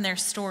from their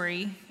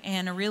story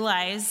and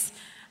realize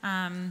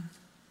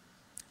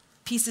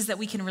pieces that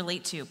we can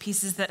relate to,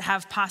 pieces that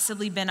have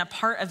possibly been a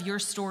part of your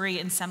story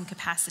in some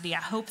capacity.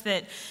 I hope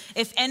that,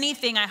 if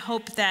anything, I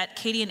hope that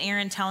Katie and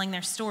Aaron telling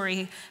their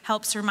story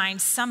helps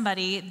remind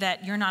somebody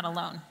that you're not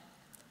alone.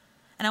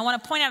 And I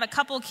want to point out a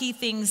couple key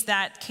things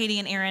that Katie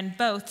and Aaron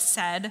both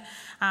said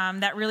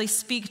that really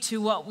speak to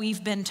what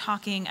we've been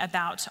talking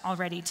about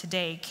already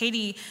today.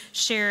 Katie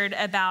shared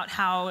about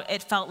how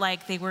it felt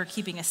like they were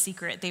keeping a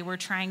secret. They were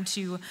trying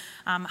to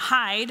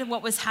hide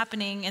what was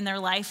happening in their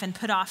life and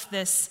put off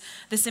this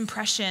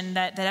impression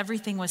that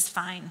everything was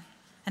fine.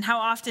 And how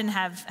often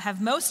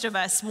have most of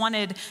us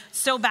wanted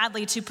so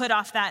badly to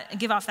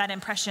give off that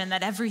impression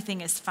that everything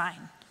is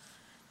fine.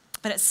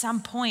 But at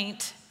some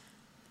point,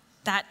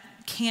 that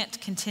can't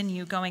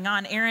continue going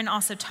on. Aaron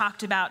also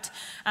talked about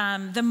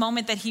the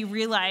moment that he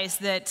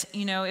realized that,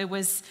 it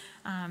was,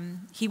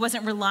 he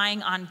wasn't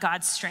relying on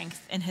God's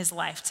strength in his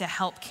life to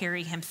help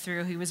carry him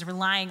through. He was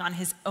relying on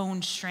his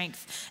own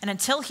strength. And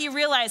until he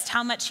realized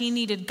how much he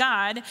needed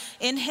God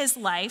in his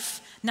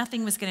life,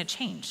 nothing was going to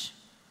change.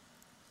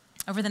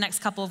 Over the next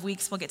couple of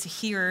weeks, we'll get to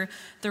hear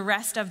the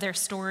rest of their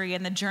story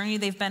and the journey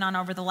they've been on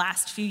over the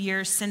last few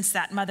years since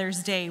that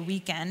Mother's Day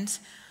weekend.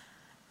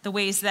 The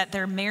ways that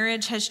their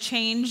marriage has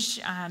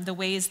changed, the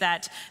ways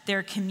that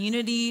their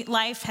community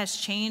life has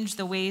changed,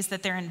 the ways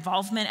that their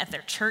involvement at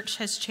their church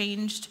has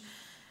changed.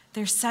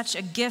 There's such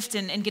a gift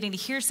in getting to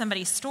hear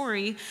somebody's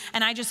story,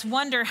 and I just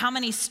wonder how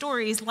many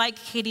stories like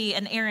Katie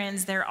and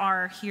Aaron's there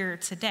are here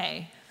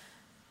today.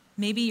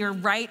 Maybe you're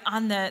right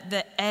on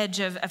the edge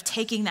of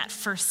taking that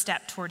first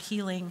step toward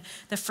healing,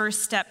 the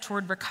first step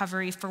toward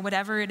recovery for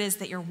whatever it is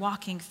that you're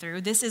walking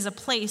through. This is a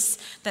place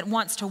that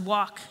wants to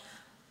walk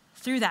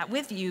through that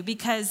with you,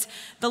 because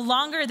the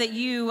longer that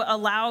you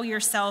allow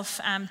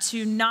yourself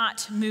to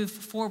not move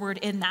forward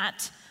in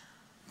that,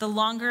 the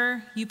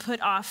longer you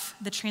put off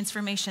the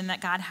transformation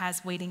that God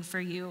has waiting for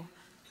you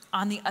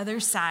on the other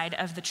side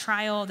of the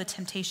trial, the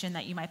temptation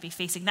that you might be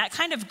facing. That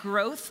kind of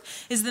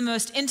growth is the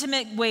most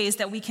intimate ways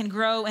that we can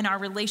grow in our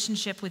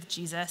relationship with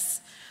Jesus.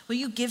 Will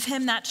you give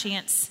him that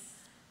chance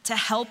to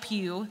help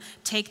you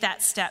take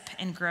that step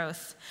in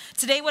growth?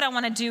 Today, what I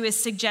want to do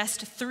is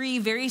suggest 3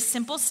 very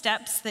simple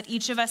steps that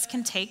each of us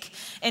can take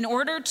in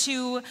order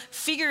to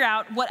figure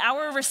out what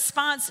our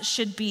response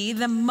should be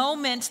the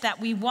moment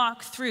that we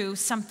walk through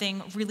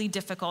something really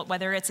difficult,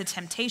 whether it's a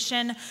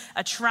temptation,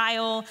 a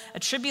trial, a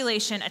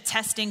tribulation, a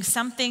testing,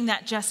 something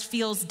that just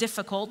feels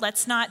difficult.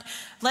 Let's not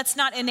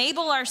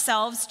enable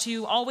ourselves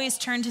to always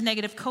turn to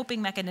negative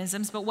coping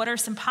mechanisms, but what are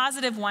some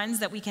positive ones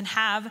that we can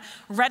have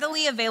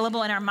readily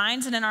available in our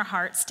minds and in our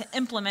hearts to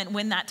implement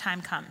when that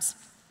time comes?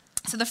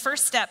 So the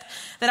first step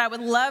that I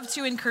would love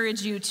to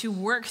encourage you to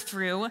work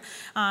through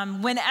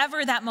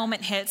whenever that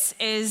moment hits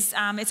is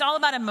it's all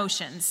about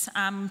emotions.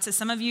 To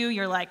some of you,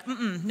 you're like,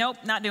 nope,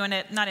 not doing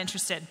it, not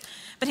interested.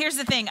 But here's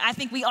the thing. I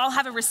think we all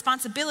have a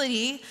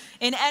responsibility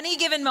in any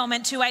given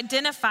moment to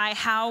identify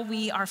how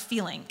we are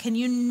feeling. Can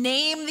you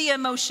name the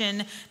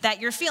emotion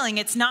that you're feeling?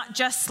 It's not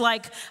just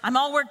like, I'm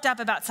all worked up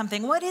about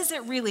something. What is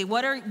it really?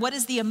 What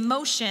is the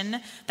emotion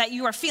that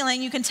you are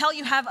feeling? You can tell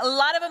you have a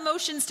lot of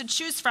emotions to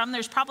choose from.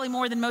 There's probably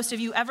more than most of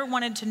you ever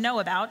wanted to know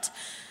about.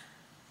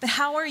 But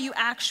how are you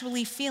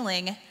actually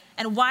feeling?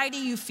 And why do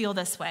you feel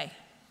this way?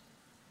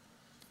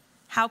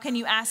 How can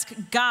you ask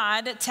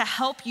God to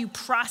help you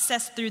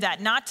process through that?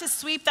 Not to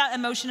sweep that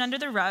emotion under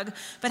the rug,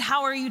 but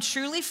how are you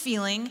truly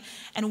feeling?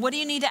 And what do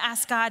you need to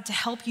ask God to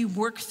help you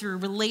work through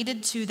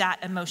related to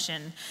that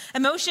emotion?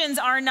 Emotions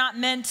are not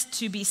meant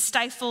to be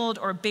stifled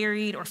or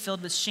buried or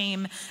filled with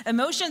shame.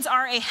 Emotions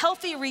are a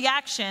healthy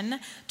reaction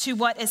to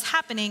what is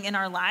happening in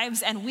our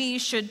lives, and we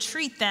should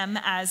treat them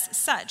as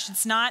such.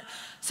 It's not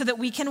so that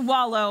we can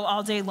wallow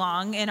all day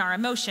long in our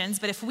emotions,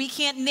 but if we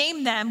can't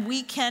name them,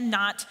 we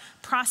cannot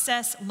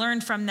process,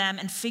 learn from them,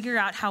 and figure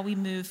out how we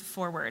move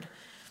forward.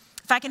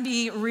 If I can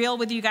be real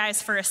with you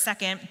guys for a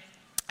second,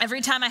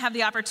 every time I have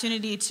the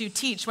opportunity to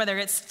teach, whether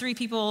it's 3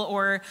 people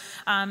or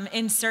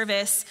in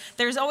service,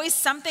 there's always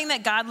something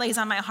that God lays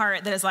on my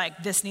heart that is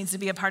like, this needs to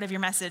be a part of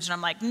your message. And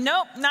I'm like,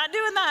 nope, not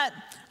doing that.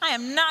 I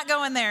am not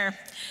going there.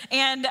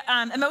 And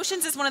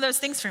emotions is one of those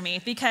things for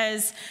me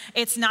because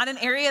it's not an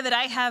area that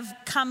I have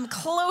come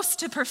close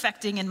to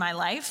perfecting in my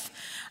life.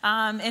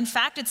 In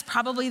fact, it's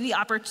probably the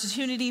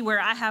opportunity where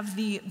I have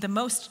the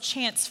most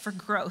chance for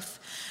growth.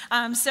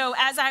 So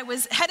as I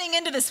was heading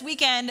into this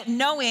weekend,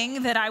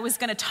 knowing that I was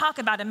going to talk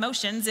about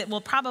emotions, it will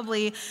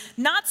probably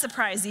not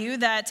surprise you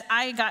that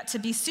I got to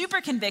be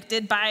super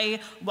convicted by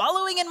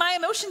wallowing in my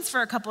emotions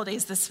for a couple of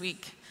days this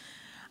week.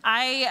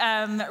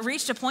 I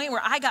reached a point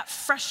where I got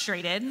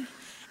frustrated,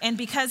 and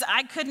because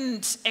I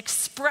couldn't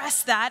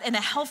express that in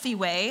a healthy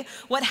way,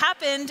 what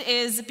happened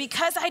is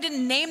because I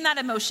didn't name that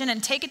emotion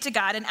and take it to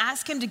God and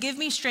ask him to give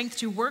me strength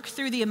to work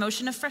through the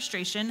emotion of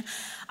frustration,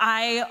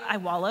 I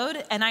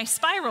wallowed and I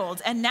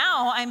spiraled. And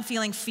now I'm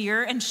feeling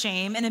fear and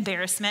shame and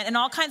embarrassment and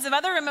all kinds of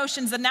other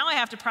emotions that now I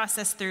have to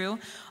process through,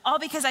 all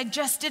because I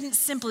just didn't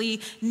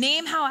simply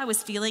name how I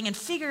was feeling and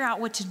figure out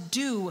what to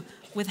do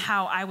with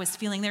how I was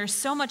feeling. There's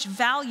so much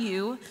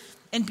value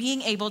in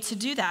being able to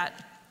do that.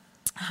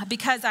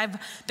 Because I've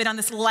been on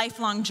this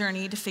lifelong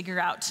journey to figure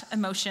out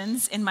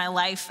emotions in my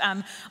life.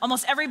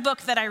 Almost every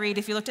book that I read,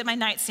 if you looked at my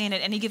nightstand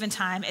at any given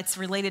time, it's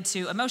related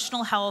to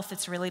emotional health,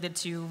 it's related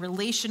to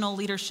relational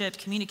leadership,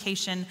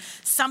 communication,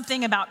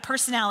 something about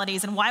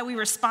personalities and why we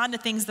respond to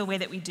things the way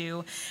that we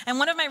do. And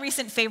one of my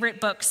recent favorite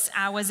books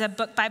was a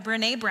book by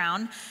Brené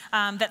Brown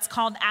that's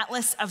called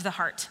Atlas of the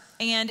Heart.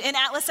 And in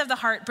Atlas of the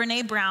Heart,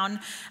 Brené Brown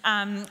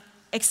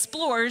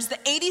explores the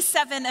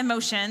 87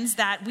 emotions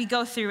that we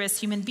go through as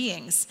human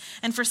beings.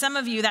 And for some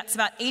of you, that's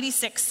about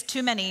 86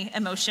 too many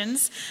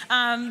emotions.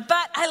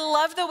 But I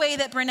love the way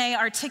that Brene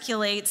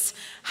articulates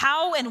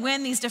how and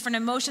when these different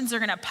emotions are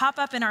going to pop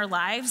up in our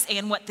lives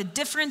and what the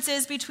difference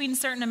is between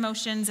certain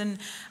emotions. And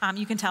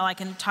you can tell I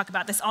can talk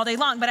about this all day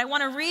long, but I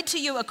want to read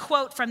to you a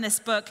quote from this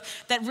book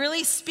that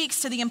really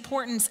speaks to the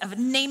importance of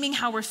naming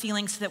how we're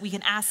feeling so that we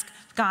can ask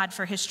God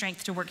for his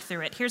strength to work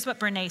through it. Here's what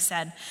Brene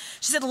said.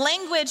 She said,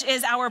 language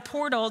is our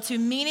portal to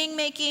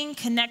meaning-making,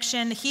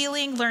 connection,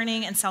 healing,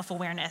 learning, and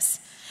self-awareness.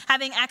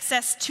 Having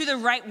access to the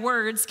right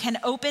words can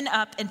open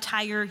up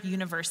entire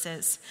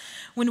universes.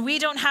 When we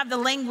don't have the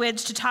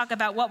language to talk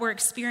about what we're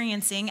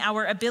experiencing,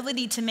 our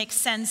ability to make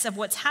sense of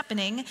what's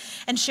happening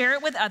and share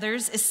it with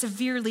others is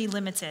severely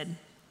limited.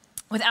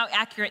 Without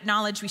accurate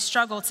knowledge, we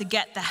struggle to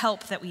get the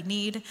help that we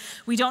need.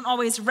 We don't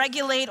always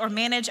regulate or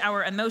manage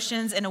our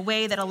emotions in a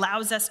way that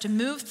allows us to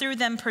move through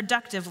them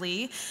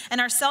productively, and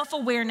our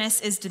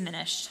self-awareness is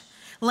diminished.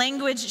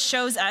 Language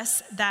shows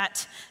us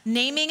that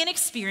naming an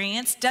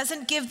experience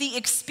doesn't give the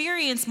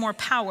experience more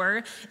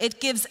power,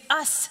 it gives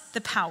us the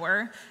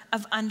power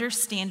of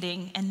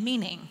understanding and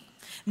meaning.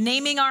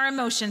 Naming our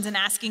emotions and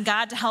asking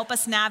God to help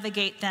us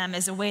navigate them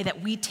is a way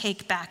that we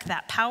take back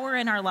that power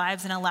in our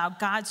lives and allow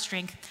God's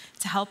strength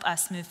to help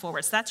us move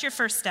forward. So that's your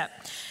first step.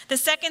 The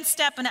second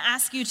step, I'm going to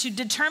ask you to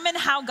determine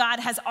how God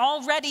has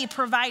already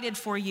provided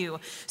for you.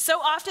 So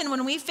often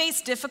when we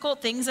face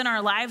difficult things in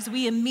our lives,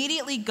 we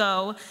immediately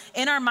go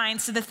in our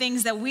minds to the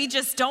things that we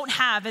just don't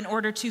have in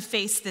order to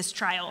face this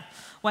trial.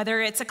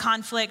 Whether it's a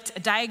conflict, a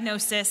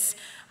diagnosis,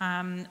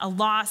 a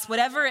loss,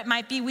 whatever it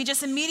might be, we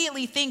just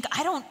immediately think,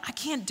 I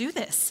can't do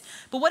this.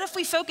 But what if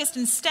we focused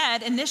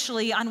instead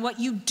initially on what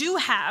you do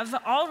have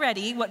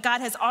already, what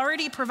God has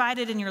already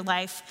provided in your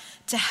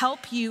life to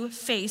help you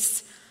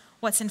face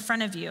what's in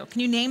front of you?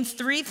 Can you name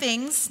 3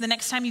 things the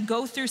next time you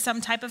go through some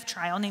type of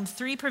trial? Name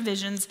 3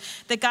 provisions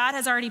that God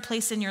has already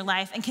placed in your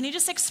life. And can you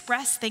just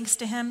express thanks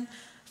to him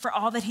for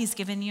all that he's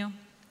given you?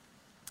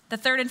 The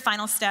third and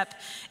final step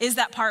is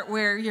that part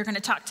where you're going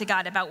to talk to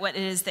God about what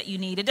it is that you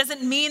need. It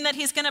doesn't mean that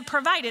he's going to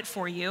provide it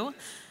for you,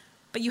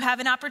 but you have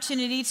an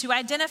opportunity to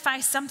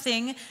identify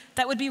something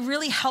that would be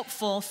really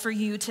helpful for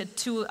you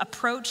to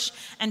approach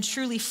and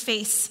truly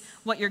face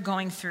what you're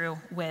going through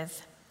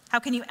with. How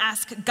can you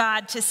ask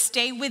God to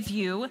stay with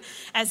you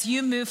as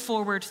you move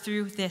forward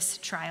through this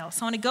trial?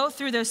 So I want to go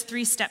through those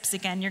 3 steps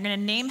again. You're going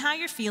to name how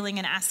you're feeling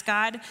and ask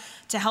God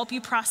to help you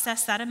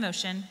process that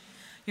emotion.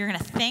 You're going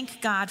to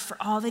thank God for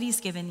all that he's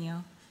given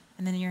you,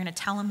 and then you're going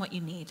to tell him what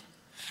you need.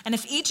 And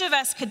if each of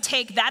us could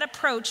take that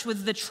approach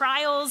with the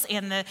trials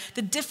and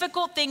the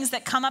difficult things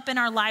that come up in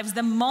our lives,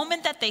 the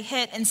moment that they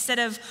hit, instead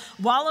of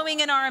wallowing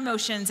in our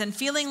emotions and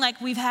feeling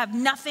like we have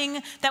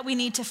nothing that we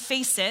need to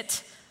face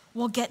it,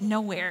 we'll get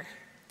nowhere.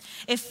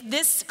 If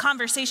this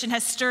conversation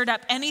has stirred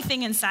up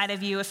anything inside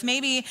of you, if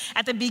maybe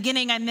at the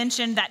beginning I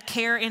mentioned that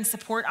care and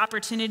support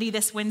opportunity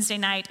this Wednesday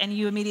night and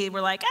you immediately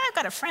were like, I've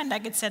got a friend I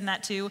could send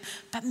that to,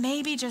 but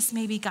maybe, just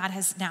maybe, God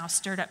has now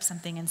stirred up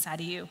something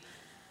inside of you.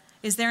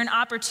 Is there an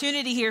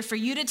opportunity here for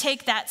you to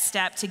take that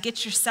step to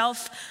get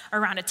yourself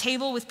around a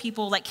table with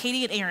people like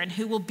Katie and Aaron,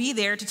 who will be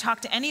there to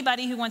talk to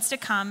anybody who wants to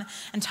come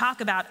and talk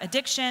about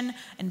addiction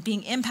and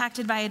being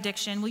impacted by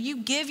addiction? Will you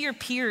give your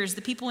peers,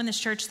 the people in this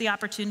church, the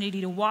opportunity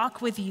to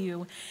walk with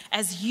you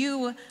as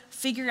you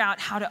figure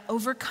out how to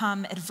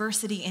overcome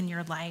adversity in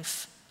your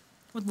life?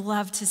 Would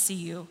love to see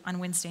you on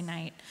Wednesday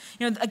night.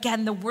 You know,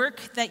 again, the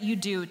work that you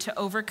do to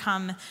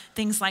overcome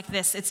things like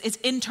this, it's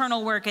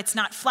internal work. It's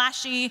not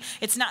flashy.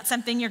 It's not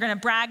something you're going to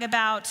brag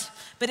about,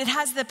 but it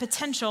has the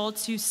potential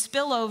to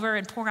spill over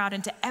and pour out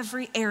into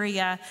every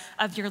area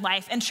of your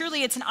life. And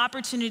truly, it's an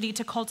opportunity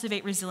to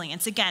cultivate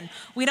resilience. Again,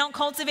 we don't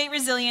cultivate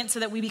resilience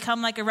so that we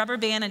become like a rubber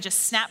band and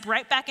just snap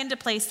right back into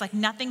place like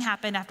nothing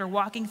happened after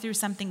walking through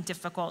something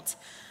difficult.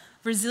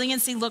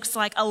 Resiliency looks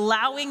like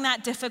allowing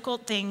that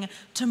difficult thing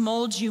to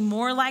mold you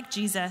more like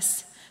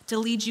Jesus, to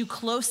lead you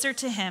closer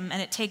to him,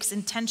 and it takes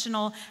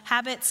intentional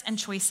habits and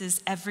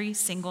choices every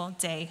single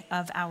day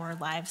of our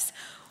lives.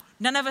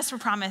 None of us were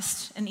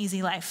promised an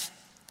easy life.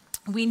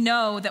 We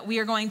know that we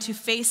are going to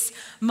face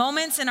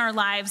moments in our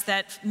lives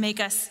that make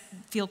us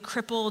feel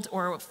crippled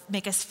or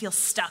make us feel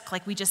stuck,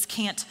 like we just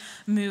can't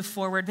move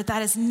forward. But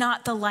that is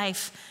not the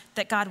life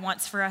that God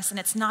wants for us, and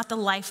it's not the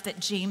life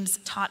that James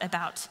taught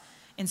about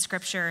in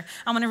Scripture.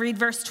 I'm going to read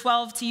verse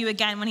 12 to you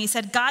again when he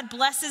said, God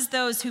blesses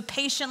those who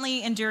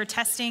patiently endure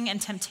testing and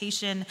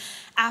temptation.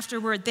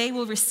 Afterward, they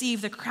will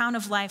receive the crown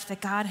of life that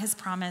God has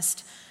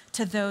promised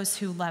to those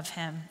who love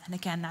him. And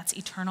again, that's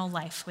eternal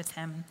life with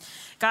him.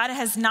 God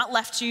has not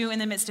left you in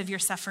the midst of your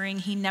suffering.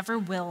 He never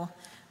will.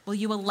 Will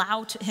you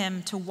allow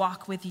him to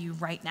walk with you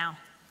right now?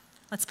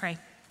 Let's pray.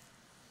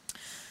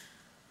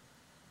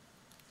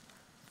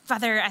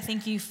 Father, I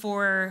thank you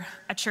for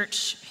a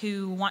church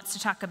who wants to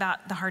talk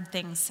about the hard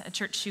things, a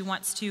church who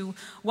wants to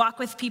walk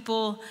with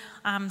people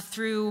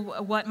through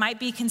what might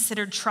be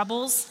considered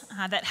troubles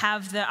that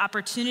have the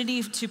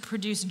opportunity to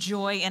produce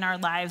joy in our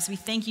lives. We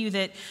thank you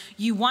that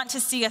you want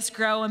to see us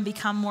grow and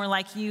become more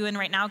like you. And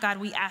right now, God,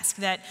 we ask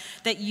that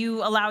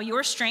you allow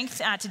your strength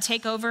to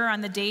take over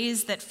on the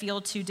days that feel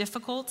too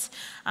difficult,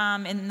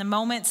 in the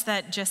moments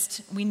that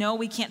just we know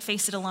we can't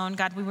face it alone.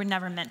 God, we were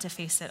never meant to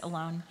face it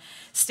alone.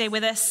 Stay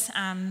with us.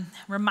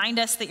 Remind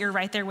us that you're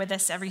right there with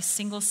us every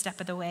single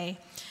step of the way.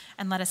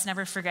 And let us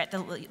never forget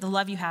the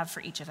love you have for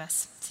each of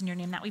us. It's in your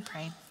name that we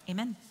pray.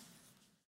 Amen.